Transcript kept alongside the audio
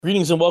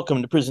Greetings and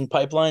welcome to Prison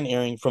Pipeline,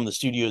 airing from the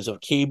studios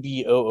of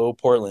KBOO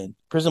Portland.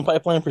 Prison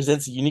Pipeline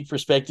presents a unique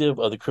perspective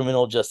of the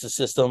criminal justice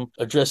system,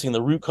 addressing the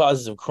root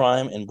causes of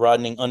crime and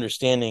broadening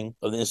understanding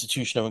of the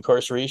institution of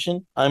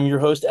incarceration. I'm your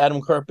host,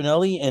 Adam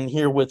Carpinelli, and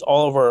here with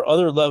all of our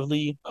other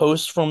lovely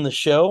hosts from the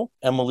show,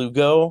 Emma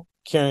Lugo,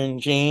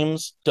 Karen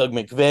James, Doug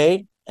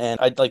McVay.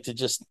 And I'd like to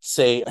just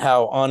say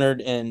how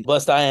honored and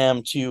blessed I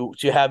am to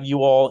have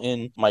you all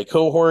in my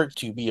cohort,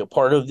 to be a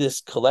part of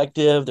this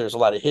collective. There's a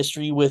lot of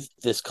history with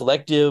this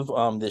collective,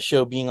 this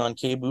show being on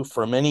KBOO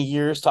for many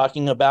years,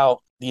 talking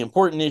about the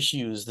important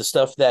issues, the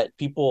stuff that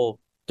people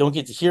don't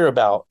get to hear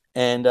about.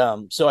 And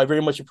so I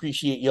very much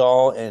appreciate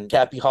y'all, and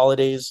happy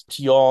holidays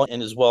to y'all,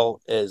 and as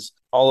well as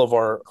all of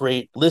our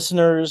great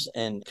listeners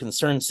and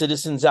concerned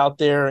citizens out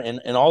there,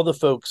 and all the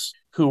folks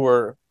who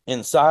are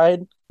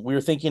inside.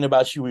 We're thinking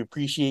about you. We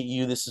appreciate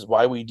you. This is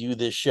why we do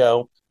this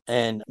show.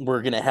 And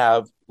we're going to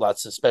have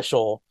lots of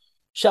special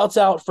shouts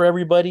out for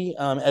everybody,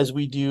 as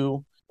we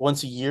do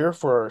once a year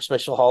for our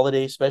special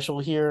holiday special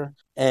here.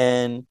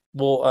 And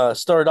we'll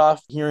start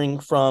off hearing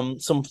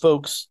from some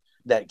folks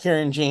that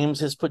Karen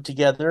James has put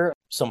together,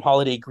 some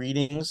holiday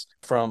greetings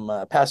from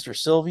Pastor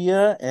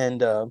Sylvia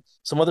and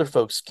some other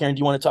folks. Karen, do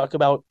you want to talk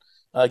about,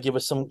 give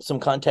us some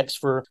context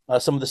for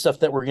some of the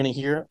stuff that we're going to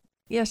hear?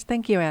 Yes,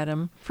 thank you,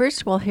 Adam.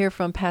 First, we'll hear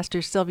from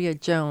Pastor Sylvia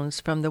Jones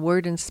from the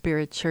Word and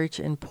Spirit Church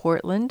in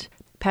Portland.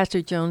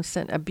 Pastor Jones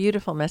sent a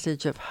beautiful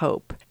message of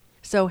hope.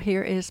 So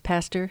here is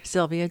Pastor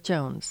Sylvia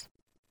Jones.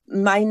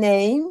 My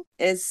name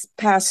is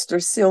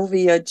Pastor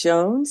Sylvia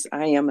Jones.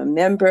 I am a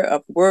member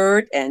of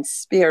Word and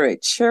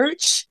Spirit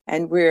Church,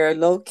 and we're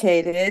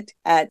located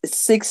at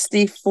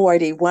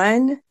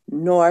 6041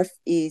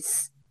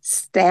 Northeast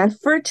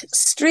Stanford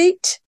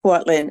Street,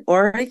 Portland,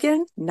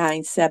 Oregon,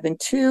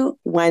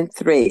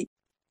 97213.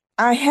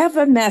 I have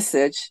a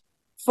message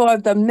for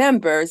the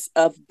members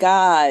of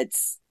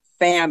God's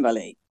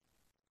family.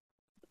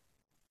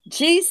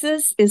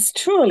 Jesus is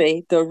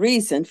truly the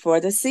reason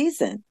for the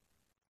season.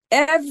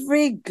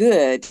 Every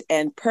good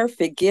and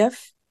perfect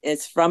gift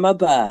is from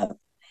above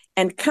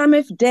and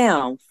cometh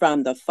down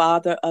from the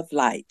Father of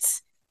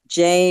lights.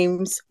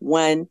 James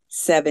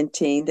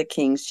 1:17, the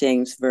King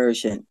James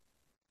Version.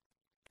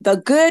 The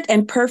good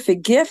and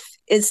perfect gift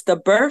is the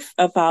birth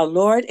of our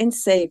Lord and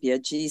Savior,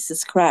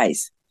 Jesus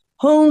Christ,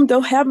 whom the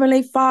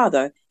Heavenly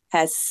Father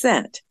has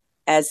sent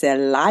as a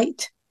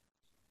light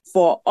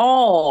for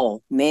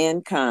all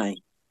mankind.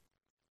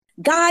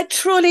 God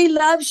truly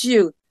loves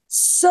you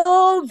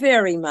so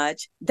very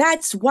much.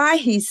 That's why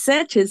he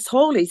sent his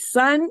Holy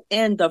Son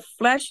in the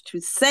flesh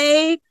to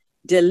save,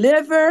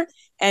 deliver,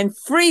 and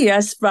free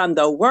us from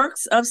the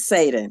works of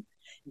Satan.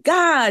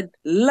 God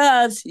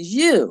loves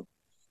you.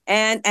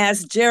 And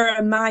as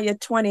Jeremiah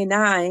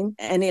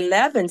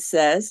 29:11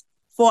 says,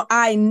 for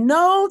I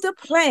know the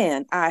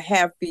plan I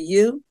have for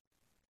you,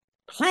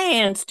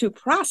 plans to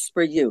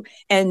prosper you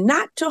and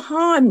not to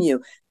harm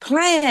you,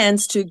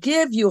 plans to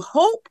give you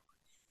hope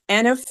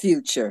and a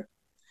future.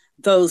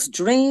 Those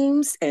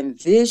dreams and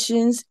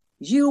visions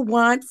you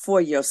want for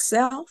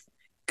yourself,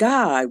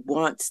 God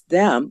wants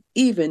them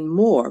even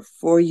more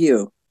for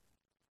you.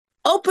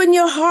 Open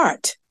your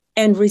heart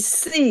and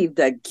receive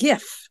the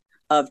gift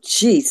of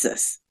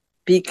Jesus,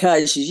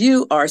 because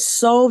you are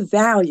so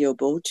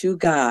valuable to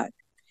God.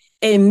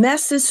 A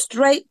message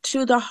straight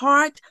to the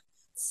heart,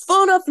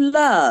 full of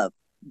love,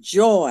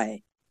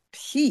 joy,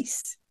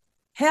 peace,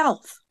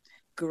 health,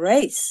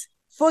 grace,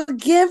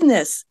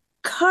 forgiveness,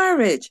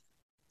 courage,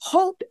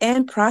 hope,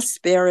 and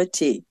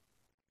prosperity.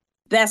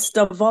 Best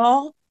of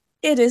all,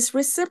 it is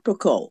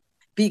reciprocal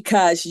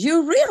because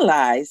you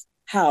realize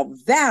how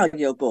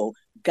valuable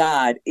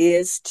God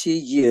is to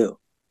you.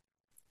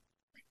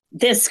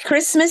 This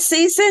Christmas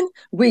season,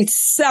 we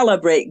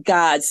celebrate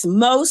God's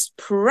most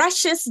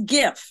precious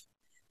gift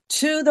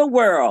to the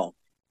world,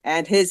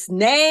 and his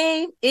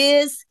name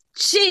is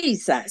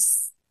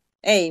Jesus.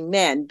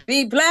 Amen.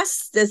 Be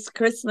blessed this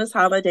Christmas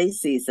holiday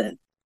season.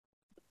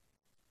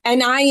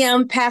 And I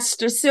am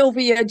Pastor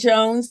Sylvia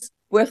Jones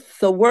with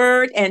the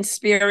Word and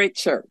Spirit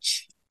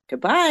Church.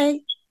 Goodbye.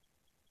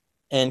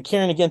 And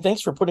Karen, again, thanks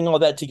for putting all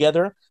that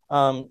together.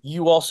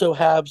 You also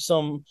have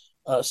some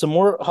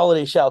more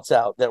holiday shouts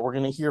out that we're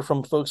going to hear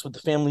from folks with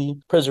the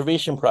Family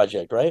Preservation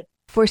Project, right?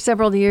 For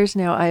several years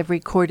now, I've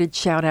recorded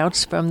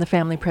shout-outs from the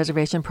Family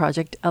Preservation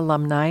Project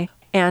alumni.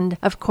 And,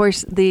 of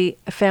course, the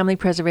Family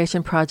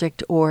Preservation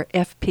Project, or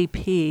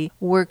FPP,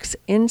 works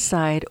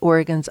inside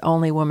Oregon's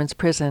only women's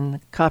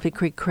prison, Coffe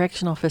Creek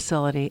Correctional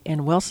Facility in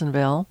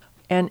Wilsonville.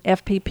 And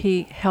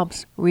FPP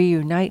helps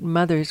reunite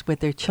mothers with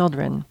their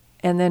children.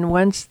 And then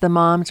once the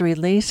moms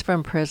release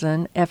from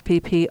prison,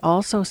 FPP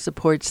also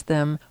supports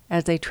them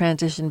as they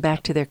transition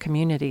back to their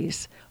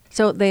communities.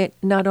 So they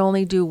not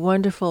only do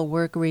wonderful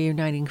work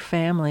reuniting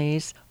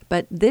families,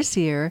 but this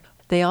year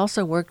they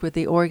also worked with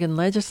the Oregon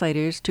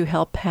legislators to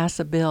help pass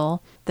a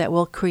bill that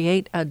will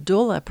create a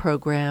doula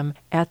program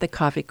at the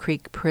Coffe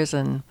Creek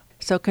prison.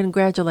 So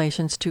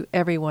congratulations to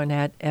everyone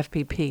at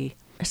FPP.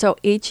 So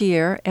each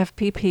year,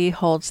 FPP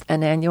holds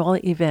an annual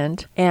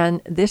event,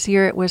 and this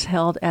year it was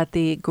held at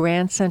the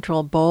Grand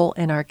Central Bowl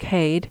and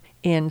Arcade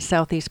in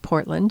Southeast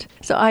Portland.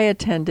 So I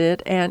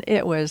attended, and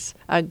it was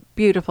a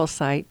beautiful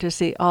sight to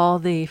see all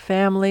the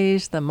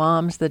families, the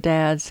moms, the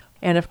dads,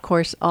 and of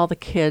course all the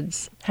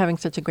kids having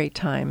such a great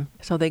time.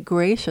 So they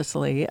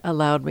graciously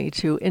allowed me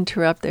to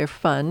interrupt their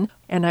fun,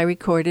 and I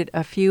recorded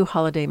a few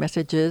holiday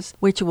messages,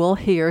 which we'll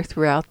hear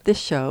throughout this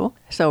show.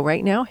 So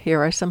right now,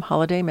 here are some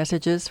holiday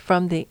messages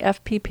from the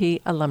FPP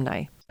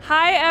alumni.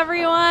 Hi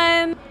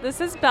everyone, this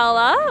is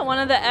Bella, one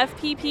of the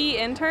FPP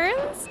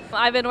interns.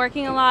 I've been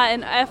working a lot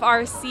in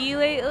FRC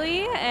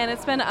lately, and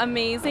it's been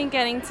amazing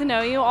getting to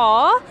know you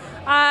all.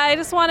 I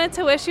just wanted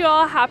to wish you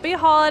all happy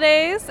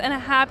holidays and a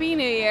happy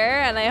new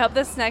year, and I hope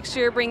this next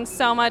year brings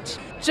so much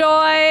joy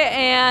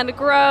and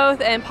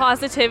growth and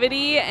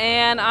positivity,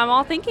 and I'm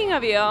all thinking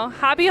of you.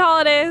 Happy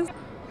holidays.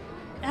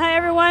 Hi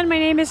everyone, my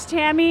name is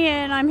Tammy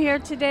and I'm here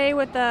today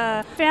with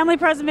the Family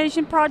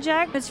Preservation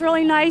Project. It's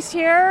really nice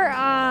here,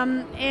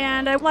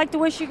 and I'd like to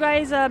wish you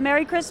guys a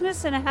Merry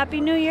Christmas and a Happy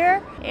New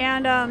Year,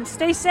 and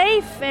stay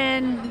safe,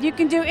 and you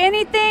can do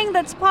anything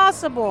that's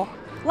possible.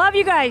 Love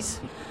you guys.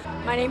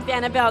 My name's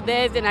Anna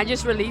Valdez, and I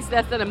just released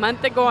less than a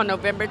month ago on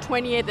November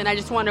 20th, and I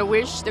just want to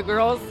wish the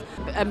girls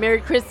a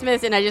Merry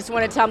Christmas, and I just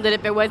want to tell them that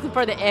if it wasn't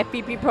for the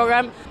FPP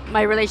program,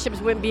 my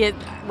relationships wouldn't be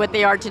what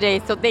they are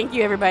today. So thank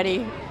you,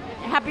 everybody.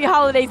 Happy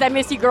holidays. I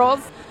miss you,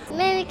 girls.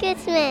 Merry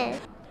Christmas.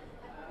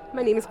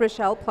 My name is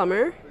Michelle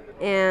Plummer,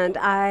 and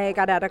I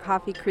got out of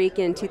Coffee Creek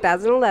in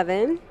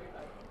 2011,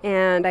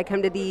 and I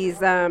come to these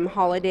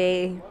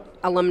holiday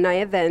alumni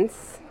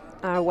events.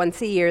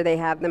 Once a year, they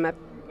have them up,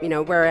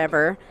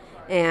 wherever.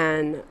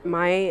 And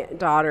my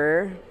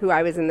daughter, who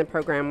I was in the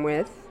program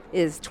with,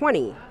 is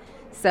 20.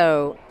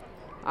 So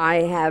I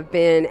have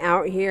been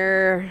out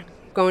here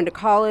going to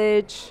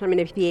college. I'm in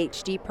a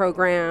PhD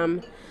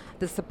program.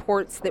 The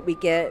supports that we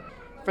get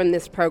from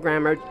this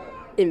program are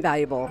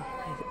invaluable.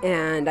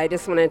 And I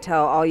just want to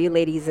tell all you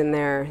ladies in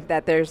there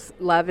that there's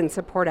love and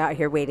support out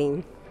here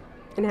waiting.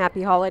 And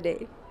happy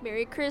holiday.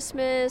 Merry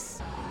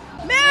Christmas.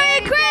 Merry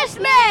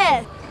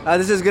Christmas!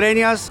 This is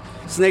Greñas,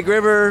 Snake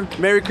River.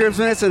 Merry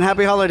Christmas and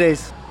happy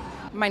holidays.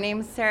 My name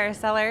is Sarah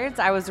Sellers.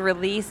 I was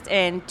released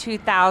in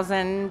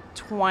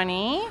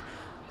 2020.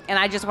 And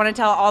I just want to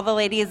tell all the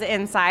ladies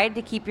inside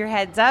to keep your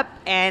heads up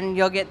and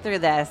you'll get through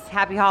this.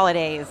 Happy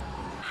holidays.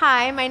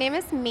 Hi, my name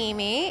is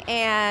Mimi,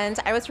 and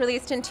I was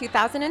released in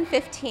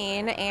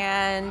 2015,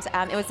 and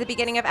it was the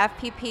beginning of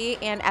FPP,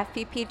 and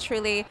FPP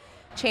truly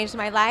changed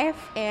my life,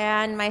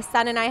 and my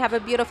son and I have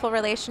a beautiful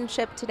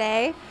relationship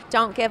today.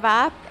 Don't give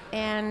up,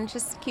 and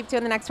just keep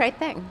doing the next right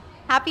thing.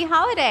 Happy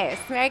holidays.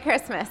 Merry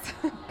Christmas.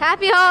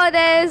 Happy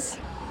holidays.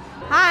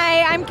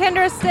 Hi, I'm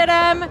Kendra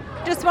Stidham.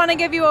 Just want to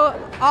give you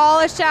all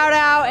a shout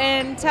out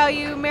and tell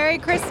you Merry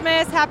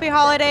Christmas, Happy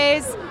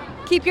Holidays.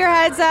 Keep your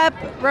heads up.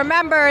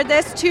 Remember,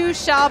 this too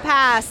shall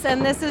pass,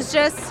 and this is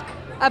just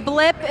a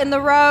blip in the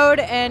road,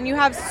 and you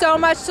have so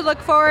much to look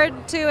forward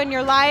to in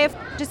your life.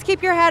 Just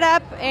keep your head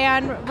up,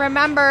 and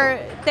remember,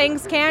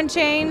 things can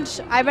change.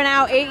 I've been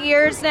out 8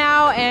 years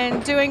now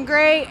and doing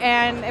great,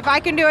 and if I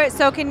can do it,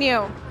 so can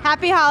you.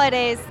 Happy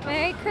holidays.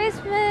 Merry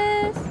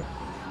Christmas.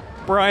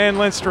 Brian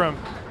Lindstrom.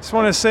 Just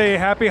want to say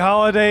happy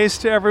holidays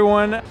to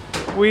everyone.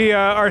 We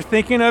are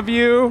thinking of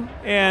you,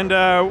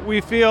 and we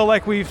feel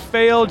like we've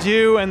failed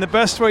you, and the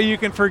best way you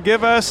can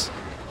forgive us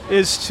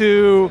is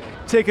to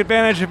take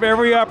advantage of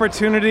every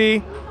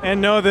opportunity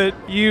and know that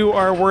you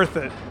are worth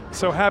it.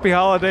 So happy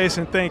holidays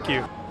and thank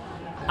you.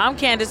 I'm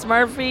Candace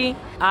Murphy.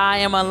 I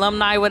am an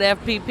alumni with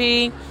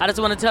FPP. I just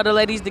want to tell the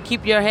ladies to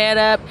keep your head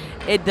up.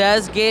 It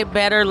does get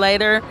better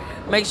later.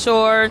 Make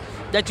sure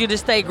that you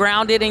just stay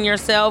grounded in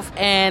yourself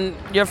and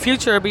your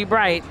future will be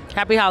bright.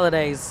 Happy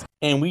holidays.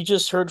 And we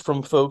just heard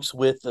from folks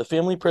with the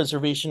Family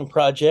Preservation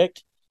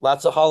Project.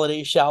 Lots of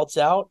holiday shouts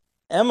out.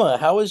 Emma,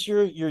 how has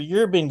your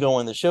year been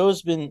going? The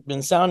show's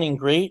been sounding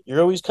great.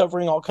 You're always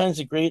covering all kinds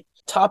of great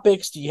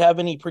topics. Do you have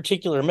any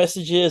particular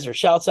messages or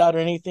shouts out or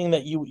anything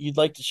that you'd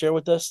like to share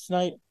with us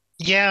tonight?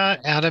 Yeah,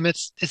 Adam,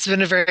 it's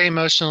been a very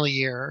emotional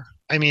year.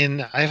 I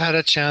mean, I've had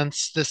a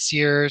chance this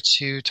year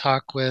to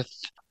talk with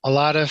a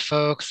lot of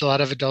folks, a lot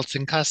of adults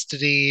in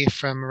custody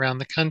from around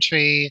the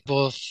country,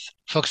 both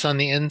folks on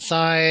the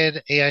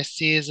inside,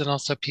 AICs, and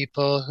also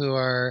people who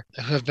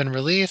have been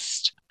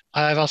released.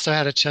 I've also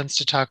had a chance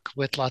to talk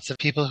with lots of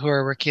people who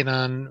are working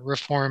on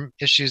reform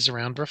issues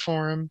around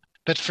reform.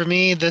 But for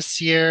me this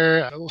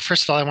year,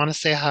 first of all, I want to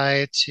say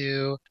hi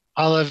to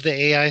all of the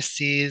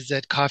AICs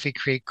at Coffee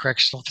Creek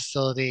Correctional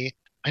Facility.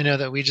 I know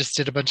that we just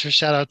did a bunch of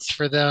shout outs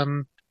for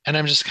them, and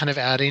I'm just kind of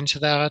adding to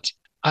that.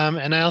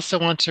 And I also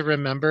want to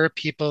remember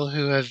people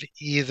who have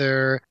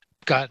either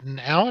gotten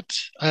out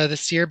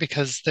this year,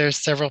 because there's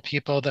several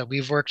people that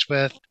we've worked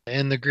with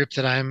in the group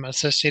that I'm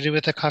associated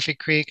with at Coffee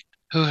Creek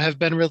who have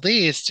been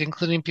released,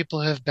 including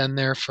people who have been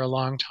there for a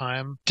long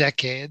time,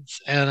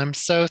 decades. And I'm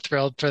so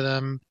thrilled for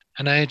them.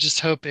 And I just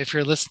hope if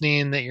you're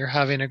listening that you're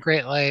having a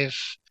great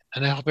life,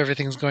 and I hope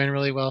everything's going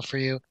really well for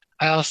you.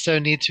 I also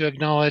need to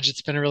acknowledge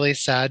it's been a really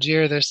sad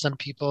year. There's some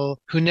people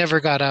who never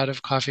got out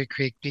of Coffee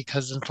Creek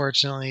because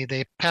unfortunately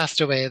they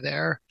passed away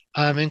there,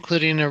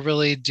 including a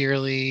really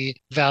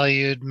dearly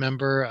valued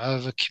member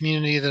of a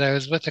community that I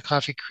was with at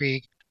Coffee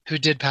Creek who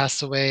did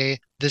pass away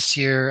this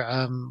year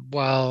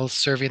while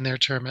serving their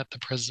term at the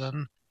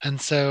prison. And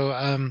so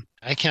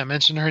I can't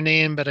mention her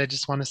name, but I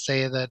just want to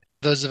say that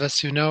those of us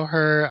who know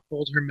her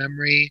hold her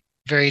memory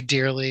very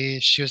dearly.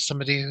 She was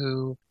somebody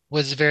who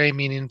was very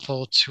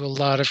meaningful to a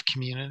lot of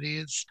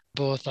communities,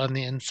 both on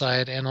the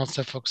inside and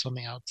also folks on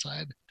the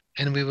outside.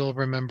 And we will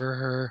remember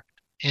her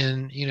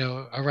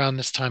around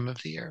this time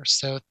of the year.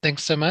 So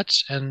thanks so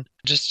much. And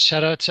just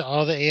shout out to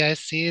all the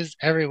AICs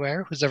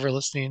everywhere, who's ever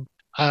listening.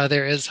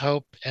 There is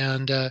hope,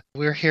 and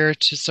we're here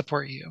to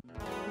support you.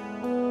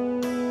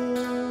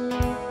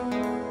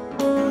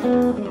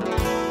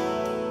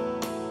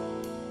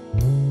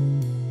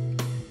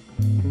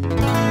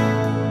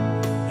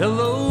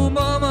 Hello,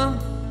 Mama.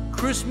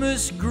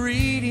 Christmas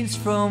greetings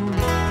from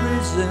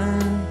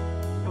prison.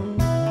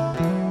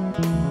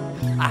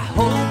 I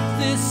hope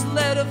this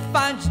letter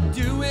finds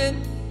you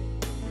doing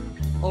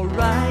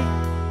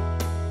alright.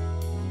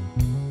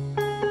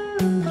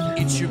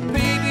 It's your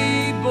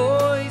baby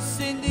boy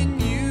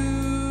sending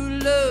you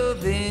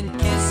love and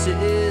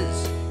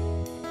kisses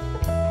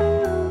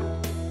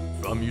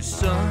from your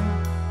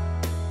son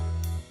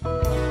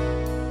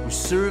who's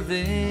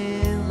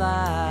serving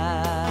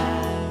life.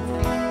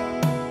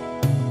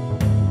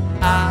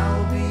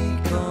 I'll be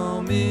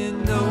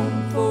coming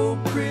home for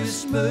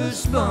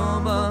Christmas,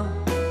 Mama,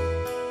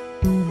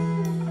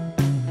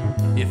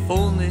 if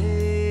only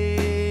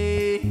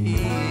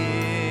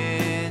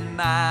in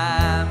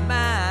my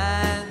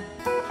mind,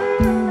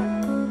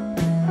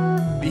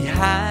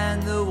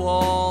 behind the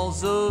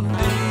walls of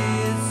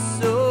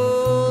this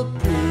old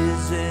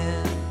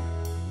prison.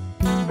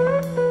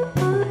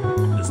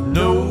 There's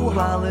no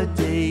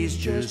holidays,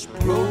 just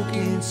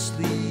broken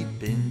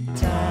sleeping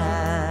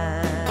time.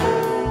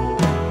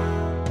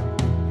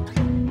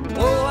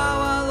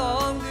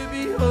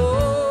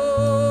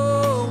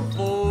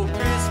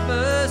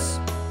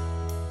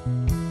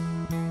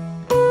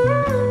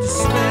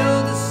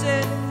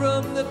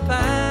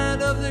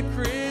 Pine of the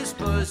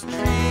Christmas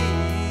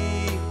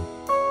tree,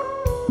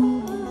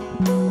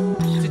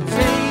 to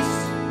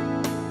taste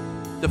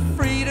the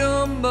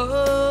freedom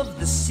of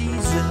the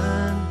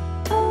season,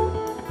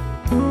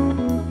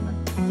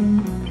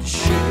 to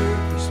share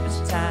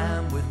Christmas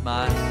time with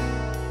my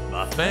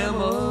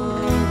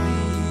family.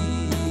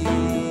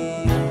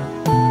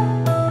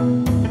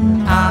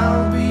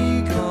 I'll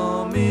be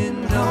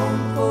coming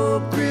home for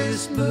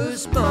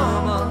Christmas,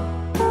 Mama,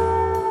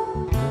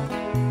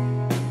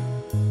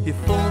 if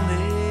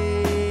only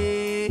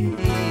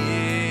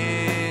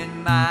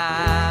in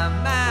my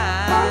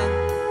mind,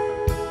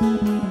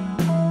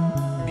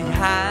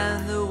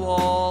 behind the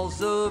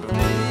walls of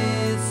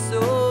this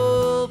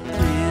old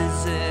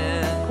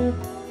prison.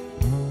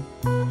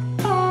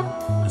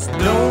 There's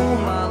no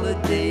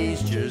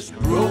holidays, just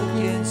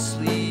broken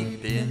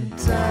sleeping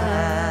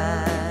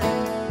time.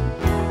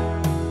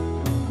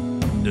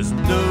 There's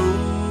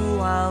no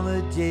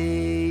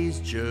holidays,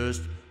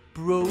 just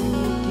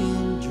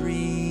broken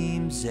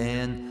dreams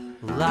and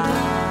lies.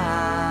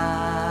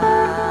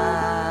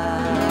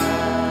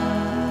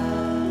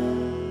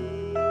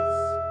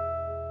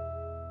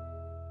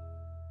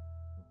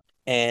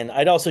 And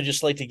I'd also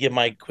just like to give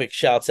my quick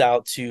shouts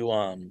out to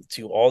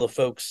all the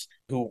folks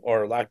who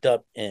are locked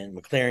up in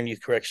McLaren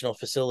Youth Correctional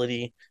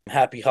Facility.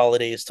 Happy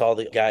holidays to all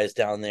the guys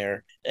down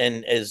there.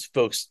 And as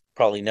folks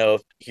probably know,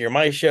 hear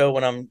my show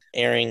when I'm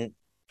airing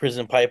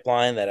Prison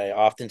Pipeline, that I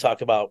often talk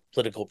about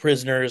political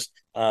prisoners.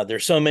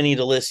 There's so many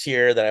to list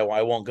here that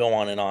I won't go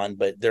on and on,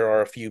 but there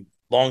are a few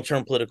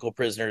long-term political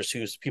prisoners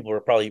whose people are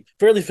probably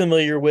fairly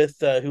familiar with,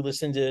 who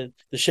listen to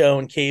the show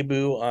in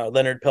KBOO.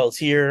 Leonard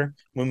Peltier,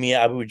 Mumia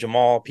Abu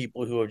Jamal,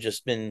 people who have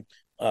just been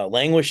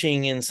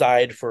languishing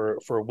inside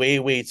for way,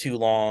 way too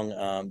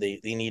long.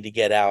 They need to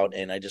get out,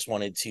 and I just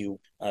wanted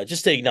to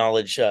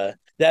acknowledge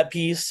that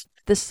piece.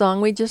 The song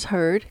we just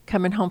heard,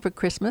 Coming Home for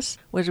Christmas,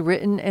 was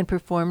written and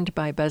performed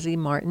by Buzzy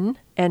Martin.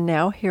 And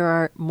now here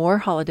are more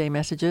holiday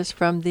messages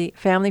from the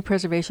Family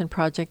Preservation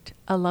Project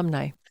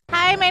alumni.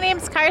 Hi, my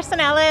name's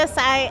Carson Ellis.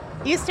 I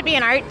used to be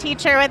an art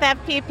teacher with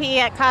FPP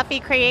at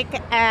Coffee Creek,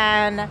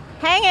 and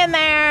hang in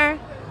there.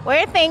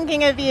 We're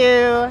thinking of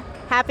you.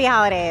 Happy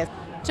holidays.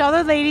 To all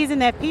the ladies in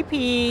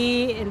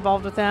FPP,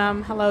 involved with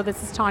them, hello,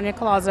 this is Tanya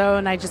Colazzo,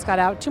 and I just got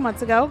out 2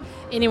 months ago.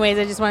 Anyways,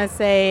 I just want to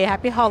say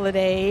happy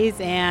holidays,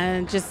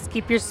 and just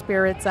keep your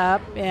spirits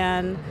up,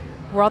 and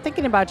we're all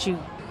thinking about you.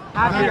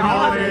 Happy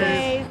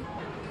holidays.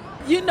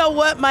 You know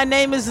what? My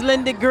name is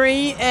Linda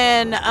Green,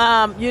 and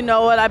you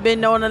know what? I've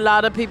been knowing a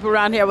lot of people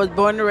around here. I was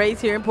born and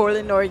raised here in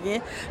Portland,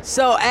 Oregon.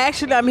 So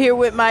actually, I'm here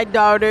with my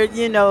daughter,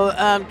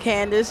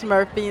 Candace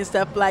Murphy and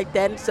stuff like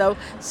that. And so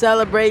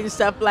celebrating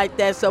stuff like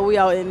that. So we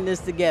all in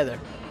this together.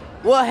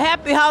 Well,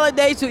 happy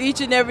holidays to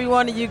each and every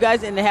one of you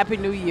guys, and a happy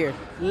new year.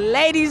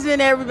 Ladies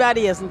and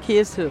everybody else, and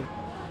kids too.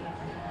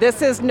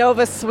 This is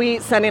Nova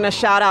Sweet sending a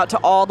shout out to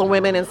all the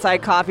women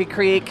inside Coffee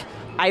Creek.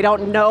 I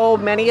don't know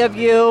many of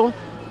you,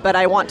 but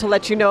I want to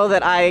let you know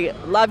that I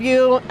love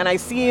you and I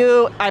see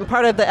you. I'm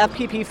part of the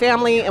FPP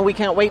family, and we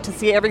can't wait to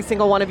see every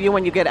single one of you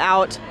when you get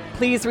out.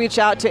 Please reach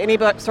out to any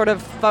sort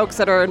of folks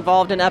that are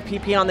involved in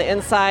FPP on the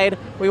inside.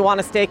 We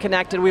want to stay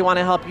connected. We want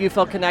to help you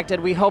feel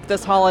connected. We hope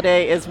this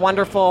holiday is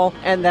wonderful,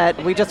 and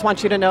that we just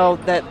want you to know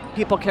that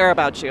people care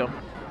about you.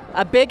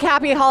 A big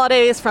happy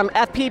holidays from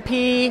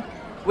FPP.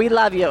 We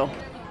love you.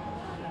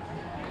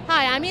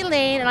 Hi, I'm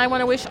Elaine, and I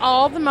want to wish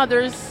all the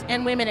mothers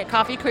and women at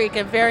Coffee Creek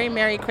a very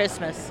Merry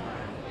Christmas.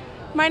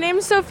 My name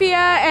is Sophia,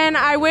 and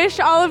I wish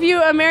all of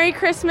you a Merry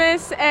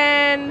Christmas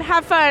and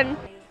have fun.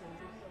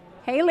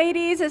 Hey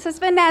ladies, this is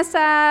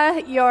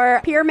Vanessa, your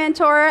peer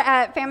mentor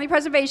at Family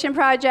Preservation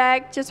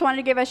Project. Just wanted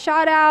to give a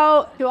shout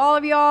out to all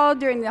of y'all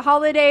during the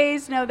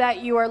holidays. Know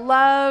that you are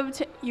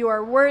loved, you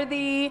are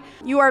worthy,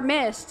 you are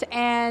missed,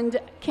 and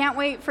can't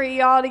wait for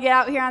y'all to get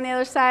out here on the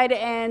other side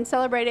and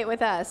celebrate it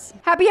with us.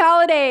 Happy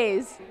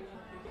holidays!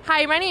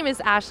 Hi, my name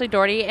is Ashley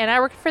Doherty, and I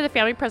work for the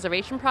Family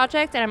Preservation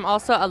Project, and I'm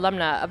also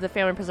alumna of the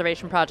Family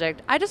Preservation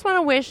Project. I just want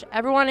to wish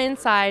everyone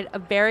inside a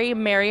very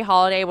merry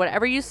holiday,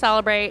 whatever you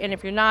celebrate, and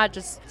if you're not,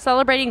 just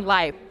celebrating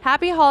life.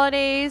 Happy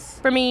holidays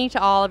from me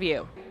to all of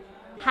you.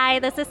 Hi,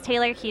 this is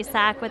Taylor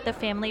Cusack with the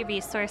Family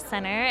Resource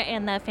Center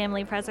and the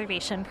Family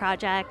Preservation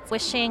Project.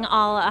 Wishing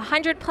all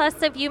 100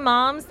 plus of you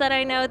moms that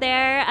I know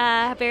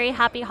there very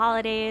happy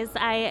holidays.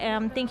 I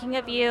am thinking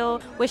of you,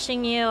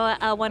 wishing you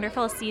a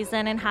wonderful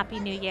season and Happy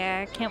New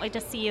Year. Can't wait to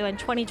see you in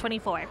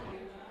 2024.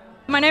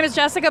 My name is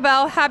Jessica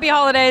Bell. Happy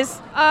holidays.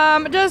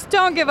 Just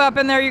don't give up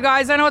in there, you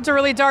guys. I know it's a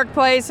really dark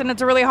place and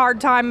it's a really hard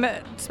time,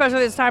 especially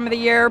this time of the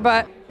year,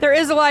 but there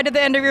is a light at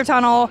the end of your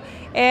tunnel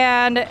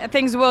and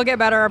things will get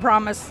better, I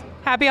promise.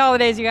 Happy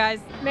holidays, you guys.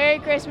 Merry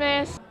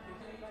Christmas.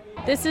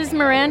 This is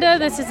Miranda.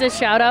 This is a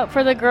shout out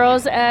for the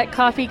girls at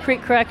Coffee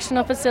Creek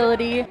Correctional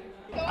Facility.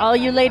 All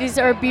you ladies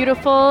are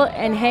beautiful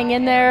and hang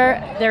in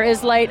there. There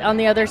is light on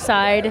the other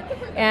side.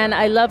 And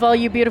I love all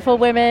you beautiful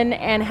women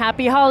and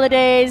happy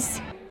holidays.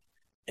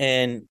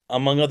 And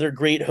among other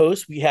great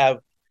hosts, we have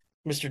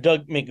Mr.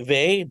 Doug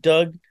McVay.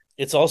 Doug,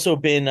 it's also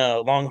been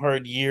a long,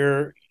 hard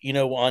year,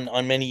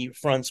 on many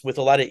fronts with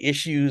a lot of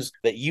issues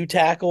that you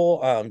tackle.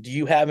 Do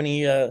you have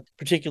any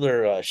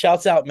particular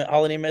shouts out,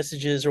 holiday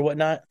messages or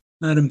whatnot?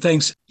 Adam,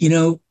 thanks.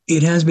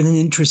 It has been an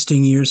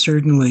interesting year,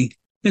 certainly.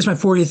 It's my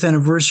 40th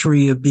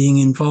anniversary of being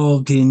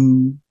involved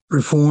in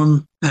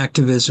reform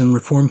activism,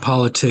 reform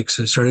politics.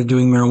 I started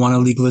doing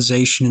marijuana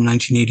legalization in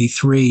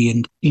 1983.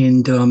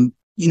 And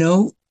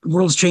the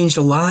world's changed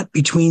a lot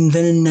between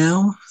then and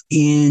now.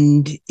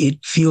 And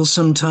it feels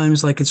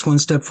sometimes like it's one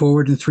step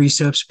forward and 3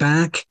 steps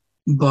back.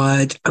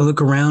 But I look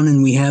around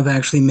and we have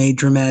actually made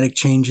dramatic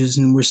changes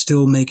and we're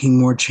still making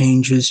more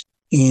changes.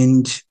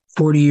 And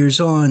 40 years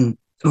on,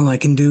 all I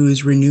can do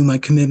is renew my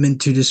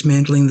commitment to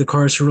dismantling the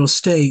carceral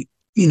state.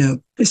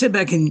 I said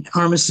back in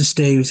Armistice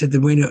Day, we said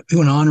that we want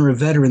to honor a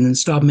veteran and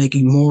stop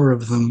making more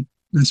of them.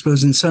 I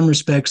suppose in some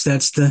respects,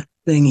 that's the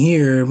thing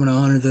here. I want to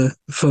honor the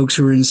folks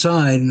who are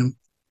inside. And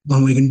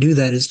one way we can do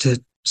that is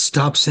to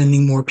stop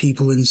sending more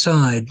people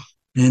inside.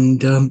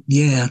 And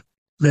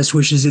best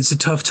wishes. It's a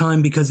tough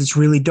time because it's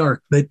really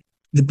dark. But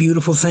the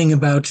beautiful thing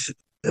about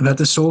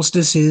the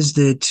solstice is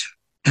that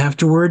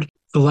afterward,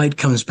 the light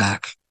comes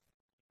back.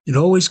 It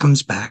always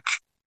comes back.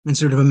 And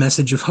sort of a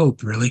message of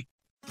hope, really.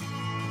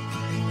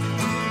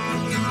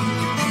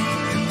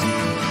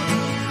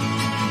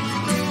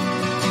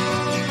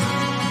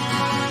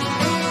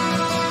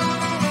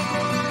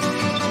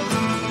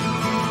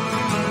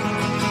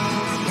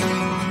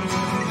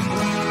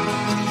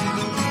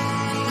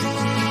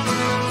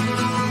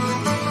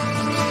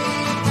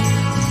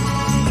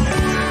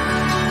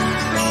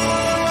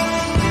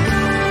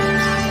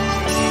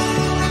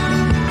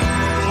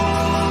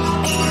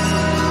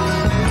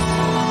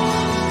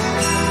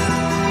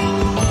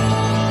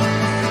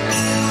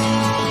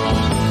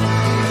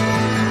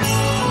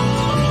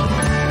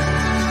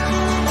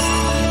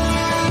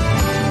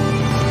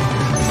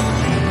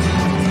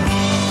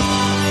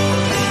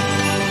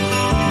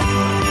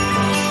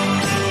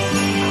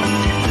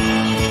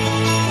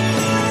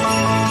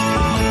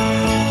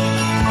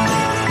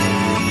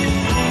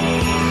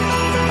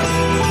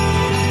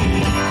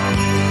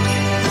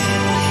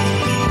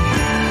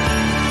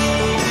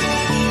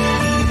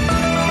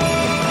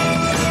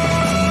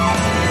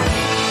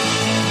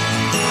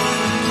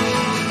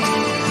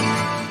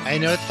 I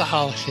know it's the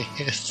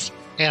holidays,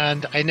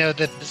 and I know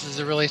that this is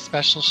a really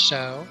special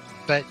show,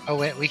 but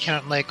we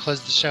can't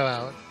close the show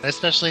out,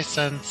 especially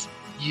since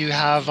you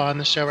have on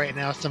the show right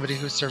now somebody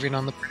who's serving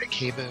on the board at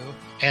KBOO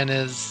and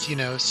is,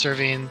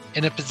 serving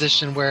in a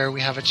position where we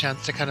have a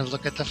chance to kind of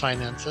look at the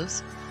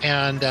finances.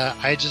 And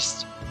I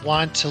just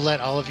want to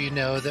let all of you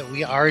know that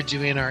we are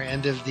doing our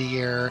end of the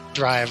year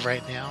drive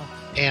right now.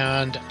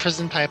 And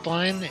Prison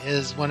Pipeline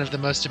is one of the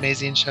most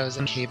amazing shows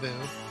in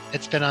KBOO.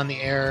 It's been on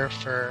the air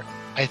for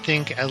I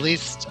think at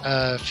least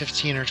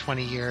 15 or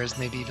 20 years,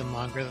 maybe even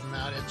longer than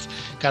that. It's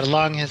got a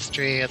long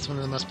history. It's one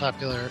of the most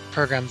popular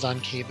programs on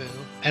KBOO.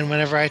 And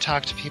whenever I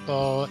talk to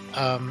people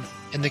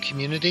in the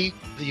community,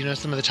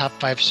 some of the top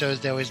 5 shows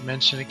they always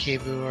mention at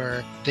KBOO,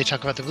 or they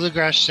talk about the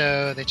Bluegrass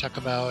Show, they talk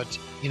about,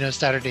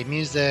 Saturday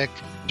Music,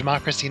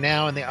 Democracy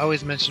Now!, and they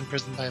always mention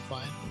Prison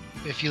Pipeline.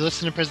 If you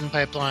listen to Prison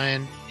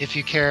Pipeline, if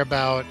you care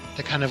about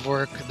the kind of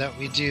work that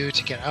we do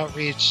to get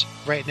outreach,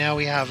 right now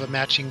we have a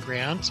matching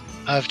grant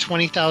of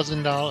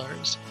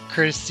 $20,000,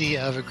 courtesy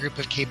of a group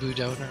of KBOO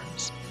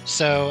donors.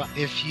 So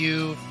if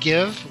you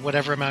give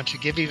whatever amount you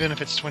give, even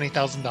if it's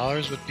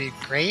 $20,000 would be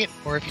great,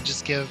 or if you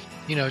just give,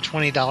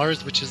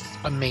 $20, which is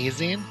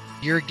amazing,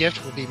 your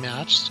gift will be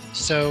matched.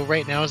 So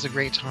right now is a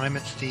great time.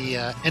 It's the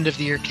end of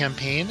the year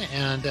campaign.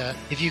 And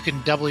if you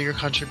can double your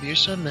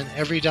contribution, then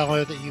every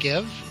dollar that you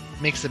give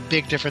makes a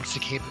big difference to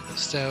KBOO.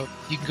 So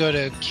you can go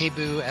to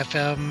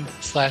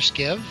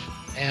kboo.fm/give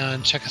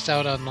and check us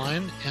out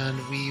online. And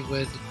we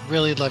would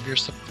really love your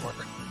support.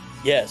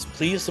 Yes,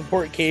 please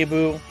support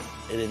KBOO.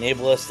 It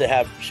enables us to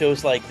have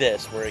shows like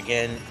this, where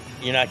again,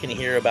 you're not going to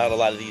hear about a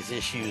lot of these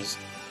issues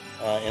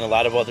in a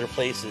lot of other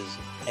places.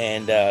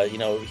 And,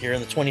 here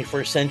in the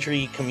 21st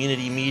century,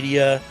 community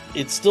media,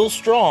 it's still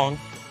strong,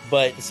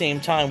 but at the same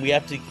time, we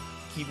have to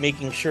keep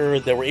making sure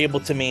that we're able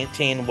to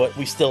maintain what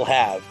we still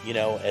have,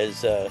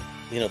 as, the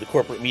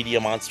corporate media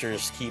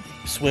monsters keep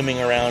swimming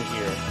around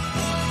here.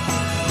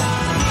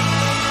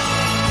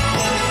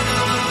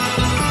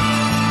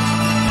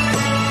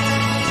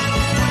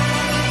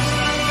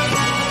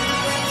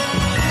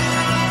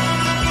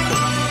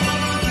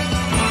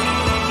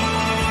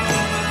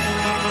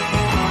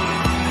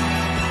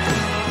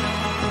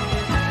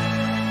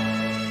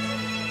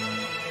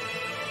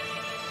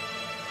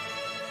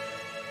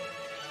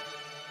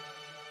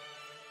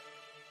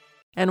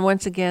 And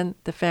once again,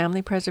 the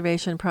Family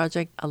Preservation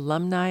Project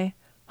alumni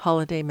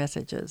holiday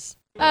messages.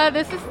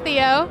 This is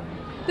Theo.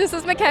 This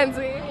is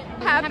Mackenzie.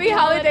 Happy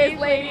holidays,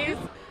 ladies.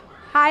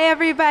 Hi,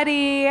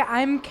 everybody.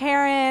 I'm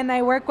Karen.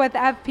 I work with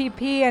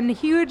FPP, and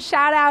huge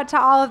shout out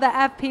to all of the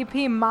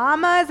FPP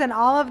mamas and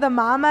all of the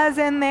mamas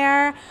in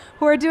there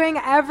who are doing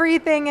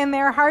everything in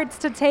their hearts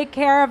to take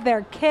care of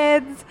their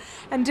kids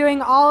and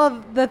doing all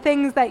of the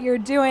things that you're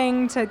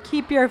doing to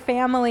keep your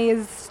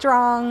families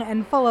strong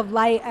and full of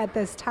light at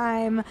this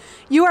time.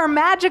 You are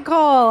magical.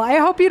 I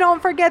hope you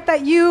don't forget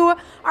that you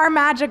are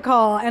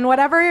magical. And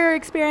whatever you're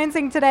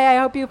experiencing today, I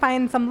hope you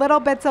find some little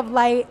bits of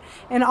light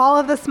in all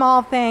of the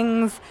small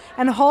things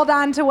and hold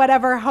on to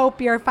whatever hope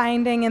you're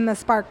finding in the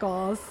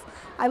sparkles.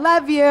 I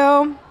love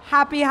you.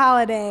 Happy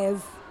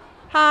holidays.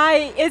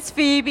 Hi, it's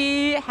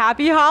Phoebe.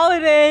 Happy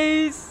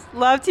holidays.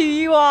 Love to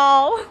you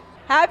all.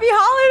 Happy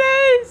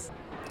holidays.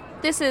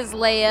 This is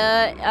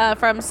Leia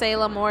from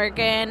Salem,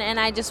 Oregon, and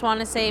I just want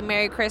to say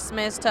Merry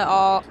Christmas to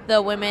all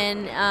the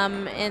women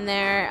in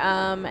there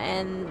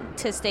and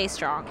to stay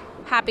strong.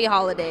 Happy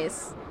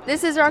holidays.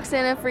 This is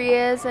Roxana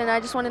Frias, and I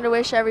just wanted to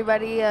wish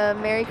everybody a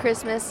Merry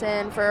Christmas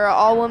and for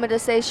all women to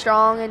stay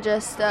strong and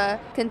just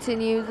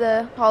continue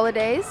the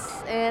holidays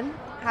and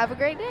have a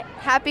great day.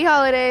 Happy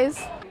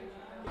holidays.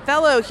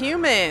 Fellow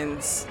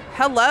humans,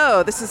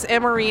 hello, this is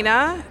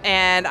Emarina,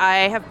 and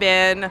I have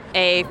been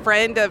a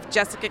friend of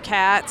Jessica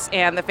Katz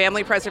and the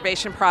Family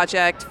Preservation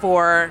Project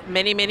for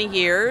many, many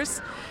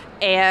years,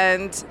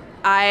 and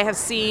I have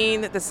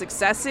seen the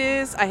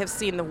successes, I have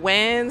seen the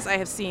wins, I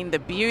have seen the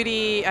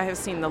beauty, I have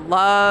seen the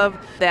love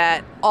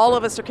that all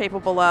of us are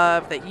capable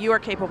of, that you are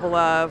capable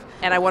of,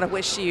 and I want to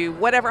wish you,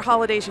 whatever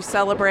holidays you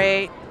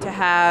celebrate, to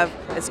have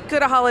as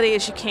good a holiday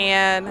as you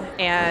can,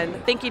 and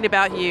thinking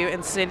about you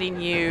and sending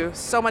you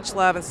so much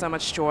love and so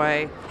much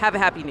joy. Have a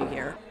happy new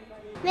year.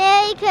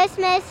 Merry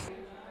Christmas.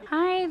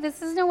 Hi,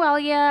 this is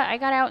Noelia. I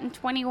got out in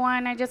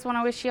 21. I just want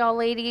to wish you all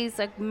ladies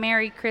a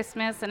Merry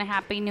Christmas and a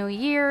Happy New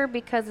Year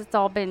because it's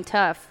all been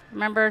tough.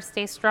 Remember,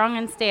 stay strong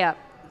and stay up.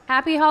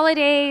 Happy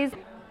holidays.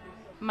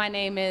 My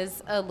name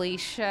is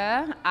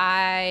Alicia.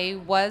 I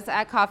was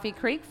at Coffee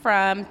Creek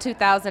from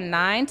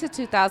 2009 to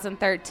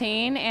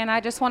 2013, and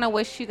I just want to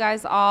wish you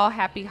guys all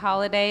happy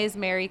holidays,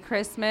 Merry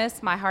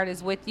Christmas. My heart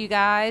is with you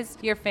guys,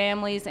 your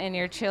families, and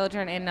your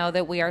children, and know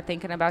that we are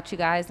thinking about you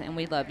guys, and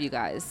we love you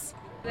guys.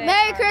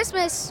 Merry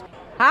Christmas.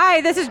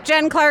 Hi, this is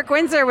Jen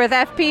Clark-Windsor with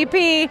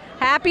FPP.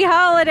 Happy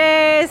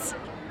holidays.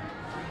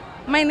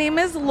 My name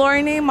is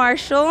Lauren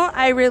Marshall.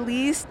 I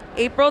released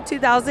April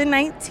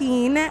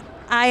 2019.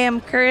 I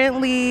am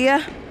currently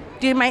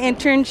doing my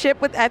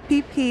internship with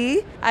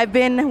FPP. I've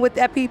been with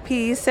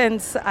FPP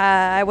since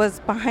I was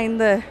behind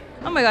the...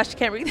 Oh my gosh, I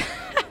can't breathe.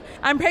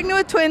 I'm pregnant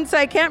with twins, so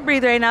I can't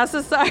breathe right now,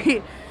 so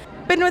sorry.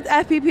 Been with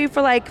FPP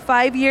for like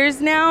 5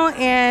 years now,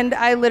 and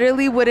I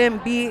literally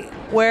wouldn't be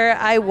where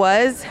I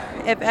was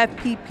if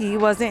FPP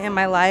wasn't in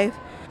my life.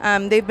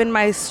 They've been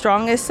my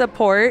strongest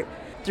support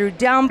through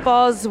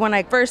downfalls when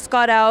I first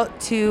got out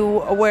to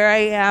where I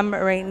am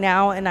right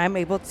now, and I'm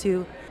able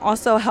to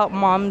also help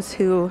moms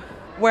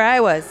where I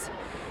was.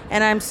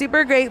 And I'm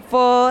super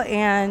grateful,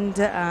 and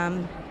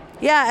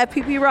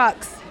FPP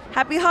rocks.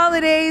 Happy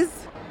holidays.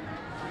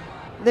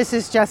 This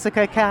is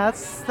Jessica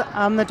Katz.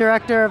 I'm the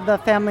director of the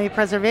Family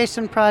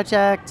Preservation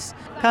Project,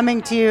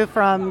 coming to you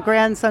from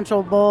Grand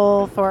Central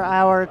Bowl for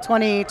our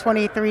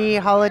 2023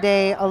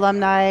 Holiday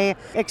Alumni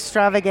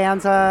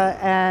Extravaganza,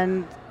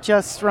 and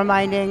just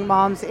reminding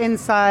moms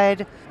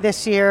inside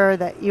this year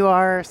that you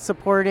are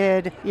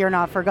supported, you're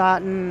not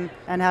forgotten,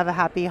 and have a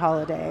happy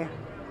holiday.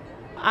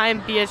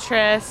 I'm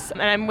Beatrice,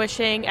 and I'm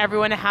wishing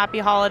everyone a happy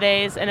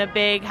holidays and a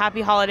big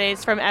happy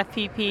holidays from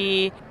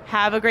FPP.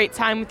 Have a great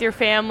time with your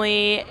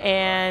family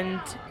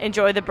and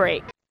enjoy the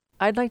break.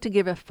 I'd like to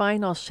give a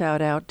final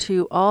shout out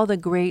to all the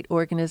great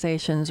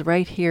organizations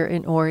right here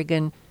in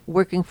Oregon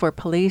working for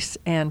police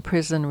and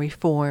prison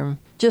reform.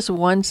 Just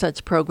one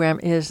such program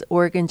is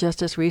Oregon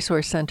Justice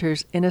Resource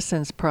Center's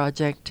Innocence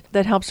Project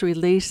that helps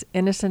release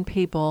innocent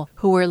people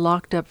who were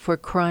locked up for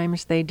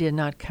crimes they did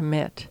not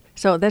commit.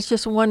 So that's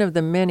just one of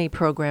the many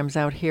programs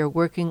out here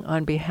working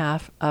on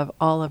behalf of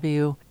all of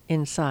you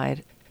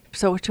inside.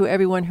 So to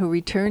everyone who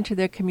returned to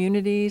their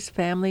communities,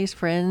 families,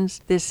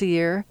 friends this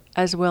year,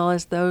 as well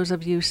as those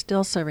of you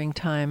still serving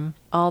time,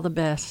 all the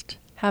best.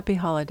 Happy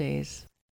holidays.